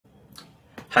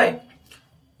Hi,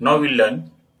 now we'll learn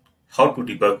how to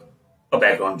debug a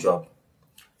background job.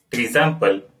 For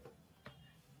example,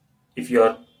 if you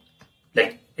are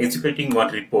executing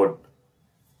one report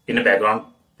in a background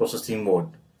processing mode,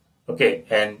 okay,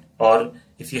 and or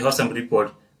if you have some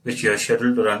report which you are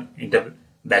scheduled to run in the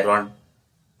background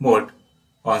mode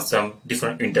on some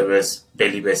different intervals,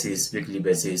 daily basis, weekly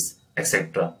basis,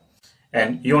 etc.,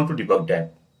 and you want to debug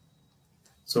that.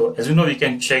 So as you know, we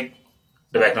can check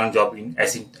the background job in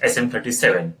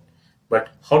SM37, but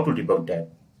how to debug that?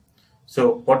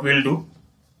 So what we'll do,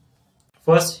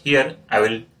 first here I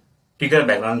will trigger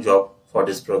background job for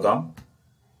this program.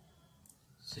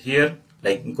 So here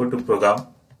go to program,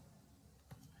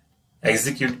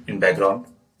 execute in background.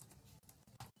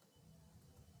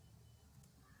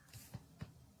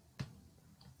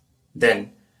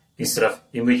 Then instead of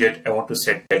immediate, I want to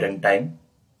set date and time.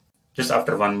 Just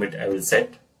after 1 minute I will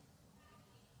set.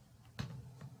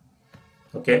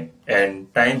 Okay,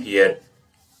 and time here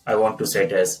I want to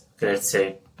set as, let's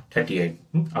say, 38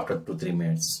 after 2-3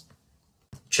 minutes.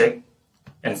 Check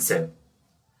and save.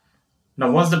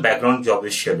 Now once the background job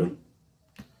is scheduled,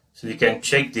 so we can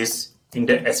check this in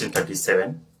the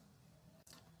SM37.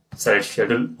 Select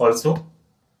schedule also.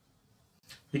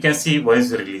 We can see when is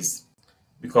the release,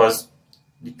 because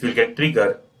it will get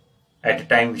triggered at the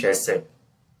time which I set.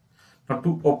 Now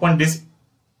to open this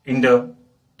in the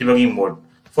debugging mode,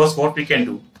 first what we can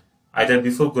do, either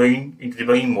before going into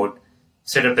debugging mode,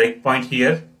 set a breakpoint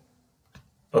here,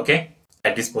 okay,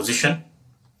 at this position,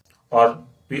 or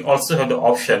we also have the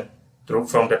option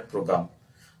from that program.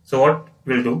 So what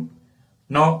we'll do,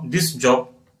 now this job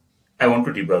I want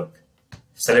to debug.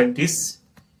 Select this.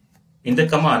 In the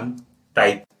command,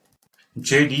 type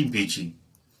jdbg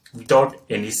without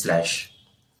any slash.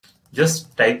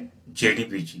 Just type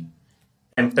jdbg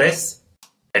and press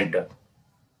enter.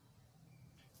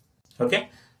 Okay,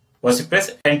 once you press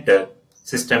enter,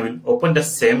 system will open the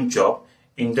same job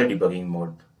in the debugging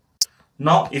mode.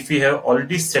 Now if we have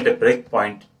already set a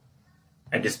breakpoint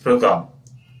at this program,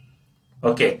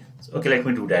 okay, let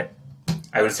me do that.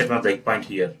 I will set my breakpoint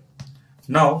here.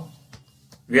 Now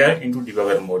we are into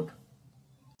debugger mode.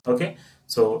 Okay,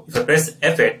 so if I press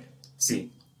F8,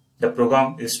 see the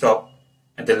program is stopped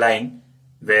at the line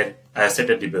where I have set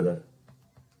a debugger.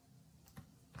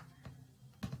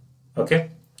 Okay,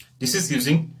 this is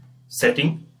using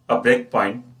setting a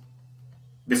breakpoint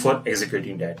before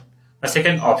executing that. A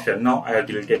second option, now I have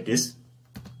deleted this.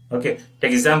 Okay,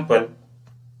 take example,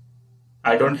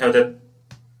 I don't have the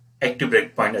active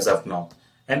breakpoint as of now,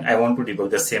 and I want to debug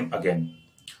the same again.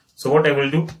 So what I will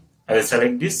do, I will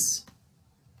select this,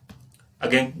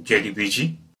 again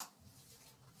jdbg,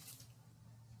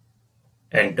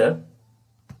 enter,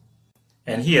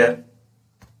 and here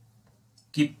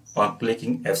keep on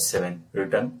clicking F7,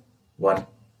 return 1,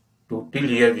 2, till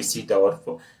here we see our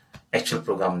actual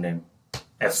program name,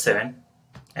 F7,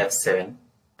 F7,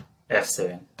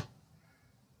 F7.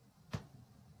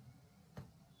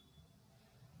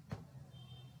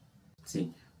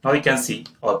 See, now we can see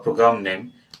our program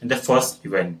name and the first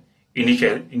event,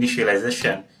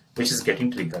 initialization, which is getting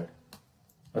triggered.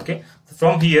 Okay, so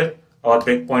from here our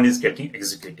breakpoint is getting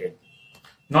executed.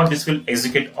 Now this will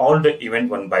execute all the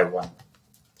event one by one.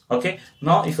 Okay,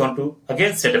 now if you want to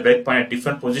again set a breakpoint at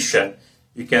different position,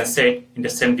 you can set in the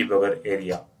same debugger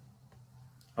area.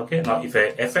 Okay, now if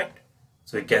I F8,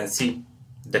 so you can see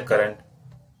the current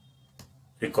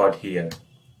record here,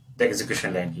 the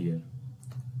execution line here.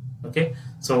 Okay,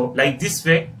 so like this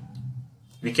way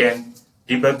we can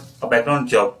debug a background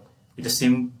job with a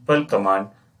simple command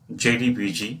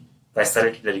jdbg by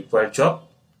selecting the required job.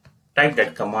 Type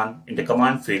that command in the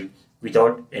command field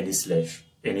without any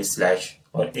slash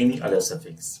or any other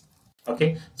suffix.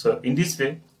 Okay, so in this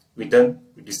way we're done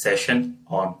with this session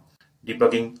on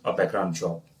debugging a background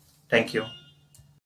job. Thank you.